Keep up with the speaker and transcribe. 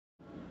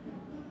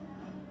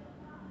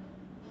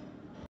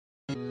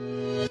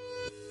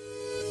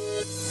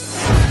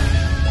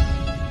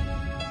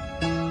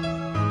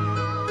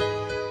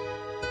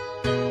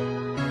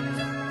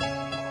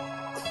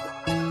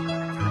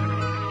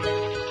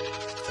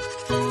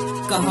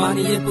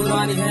कहानी ये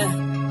पुरानी है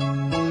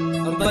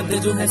और बंदे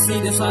जो है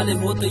सीधे साले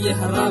हो तो ये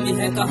हरामी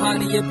है।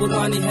 कहानी ये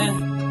पुरानी है,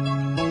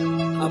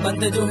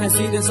 बंदे जो है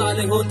सीधे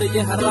साले हो तो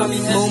ये हरामी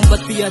है।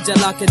 मोमबत्तियां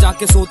जला के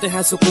जाके सोते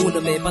हैं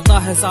सुकून में, पता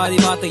है सारी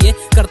बात ये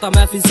करता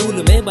मैं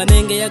फिजूल में।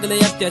 बनेंगे अगले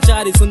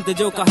अत्याचारी सुनते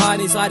जो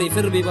कहानी सारी,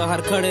 फिर भी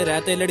बाहर खड़े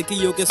रहते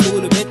लड़कियों के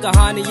स्कूल में।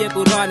 कहानी ये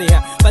पुरानी है,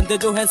 बंदे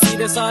जो है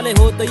सीधे साले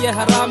हो तो ये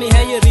हरामी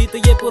है। ये रीत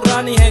ये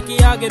पुरानी है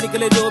कि आगे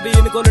निकले जो भी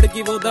इनको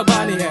लड़की वो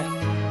दबानी है,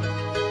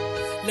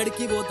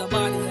 लड़की वो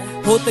दबानी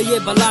है। होते ये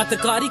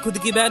बलात्कारी खुद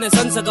की बहने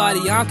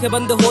संस्कारी, आंखें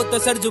बंद होते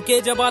सर झुके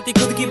जब आती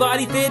खुद की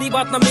बारी। तेरी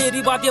बात ना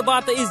मेरी बात, ये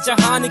बात इस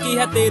जहान की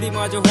है। तेरी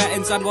माँ जो है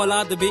इंसान, वो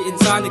औलाद भी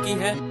इंसान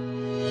की है।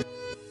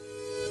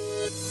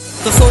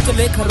 तो सोच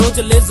ले, खरोच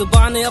ले,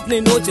 जुबान अपनी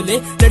नोच ले।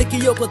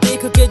 लड़कियों को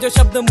देख के जो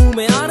शब्द मुंह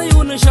में आ रहे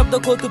उन शब्द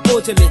को तू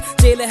पोच ले।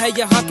 जेल है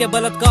यहाँ के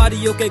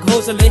बलात्कारियों के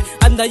घोंसले,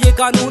 अंधा ये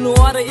कानून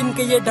और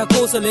इनके ये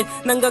ढकोसले।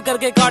 नंगा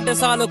करके काटे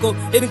सालों को,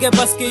 इनके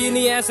बस की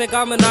नहीं, ऐसे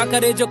काम ना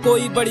करे जो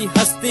कोई बड़ी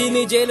हस्ती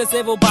नहीं। जेल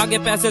से वो भागे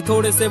पैसे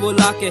थोड़े से वो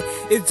लाके,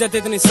 इज्जत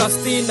इतनी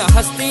सस्ती ना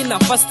हस्ती ना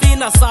फस्ती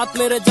ना साथ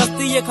मेरे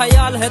जस्ती। ये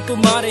ख्याल है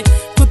तुम्हारे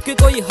खुद की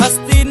कोई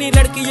हस्ती नहीं,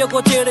 लड़कियों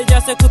को छेड़े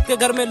जैसे खुद के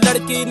घर में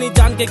लड़की नहीं।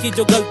 जान के की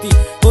जो गलती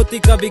होती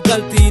कभी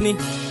गलती नहीं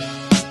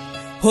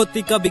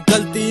होती, कभी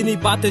गलती नहीं।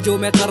 बातें जो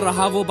मैं कर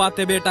रहा वो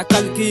बातें बेटा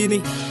कल की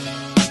नहीं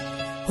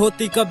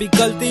होती, कभी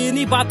गलती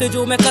नहीं। बातें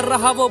जो मैं कर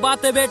रहा वो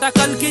बातें बेटा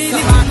कल की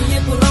नहीं। कहानी ये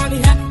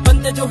पुरानी है,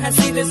 बंदे जो है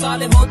सीधे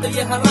साले हो तो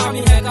ये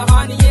हरामी है।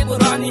 कहानी ये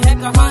पुरानी है,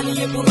 कहानी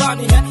ये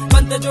पुरानी है,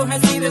 बंदे जो है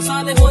सीधे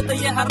साले हो तो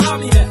ये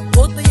हरामी है,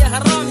 हो तो ये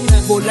हरामी है।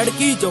 वो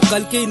लड़की जो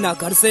कल की ना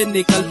घर से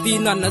निकलती,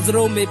 ना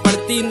नजरों में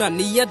पड़ती, ना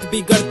नीयत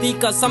बिगड़ती।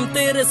 कसम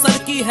तेरे सर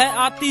की है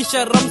आती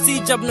शर्म सी,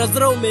 जब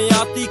नजरों में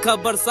आती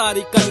खबर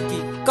सारी कल की।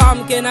 काम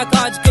के ना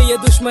काज के ये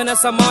दुश्मन है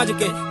समाज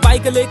के,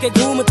 बाइक लेके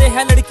घूमते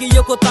हैं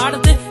लड़कियों को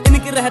ताड़ते।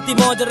 इनकी रहती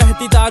मौज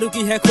रहती दारू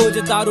की है खोज,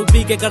 दारू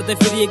पी के करते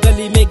फिर ये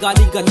गली में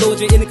गाली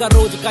गलोज। इनका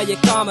रोज का ये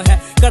काम है,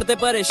 करते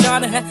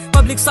परेशान है।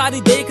 पब्लिक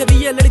सारी देख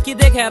रही है, लड़की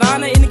देख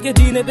हैरान है। इनके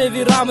जीने पे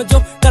विराम जो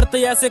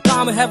करते ऐसे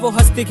काम है, वो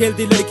हंसती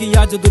खेलती लड़की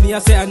आज दुनिया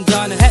से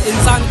अनजान है।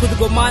 इंसान खुद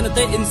को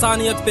मानते,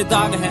 इंसानियत पे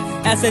दाग है,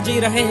 ऐसे जी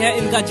रहे हैं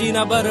इनका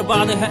जीना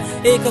बर्बाद है।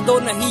 एक दो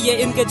नहीं ये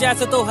इनके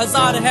जैसे तो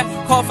हजार है,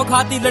 खौफ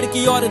खाती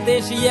लड़की और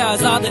देश ये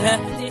आजाद है,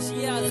 देश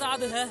ये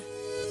आजाद है।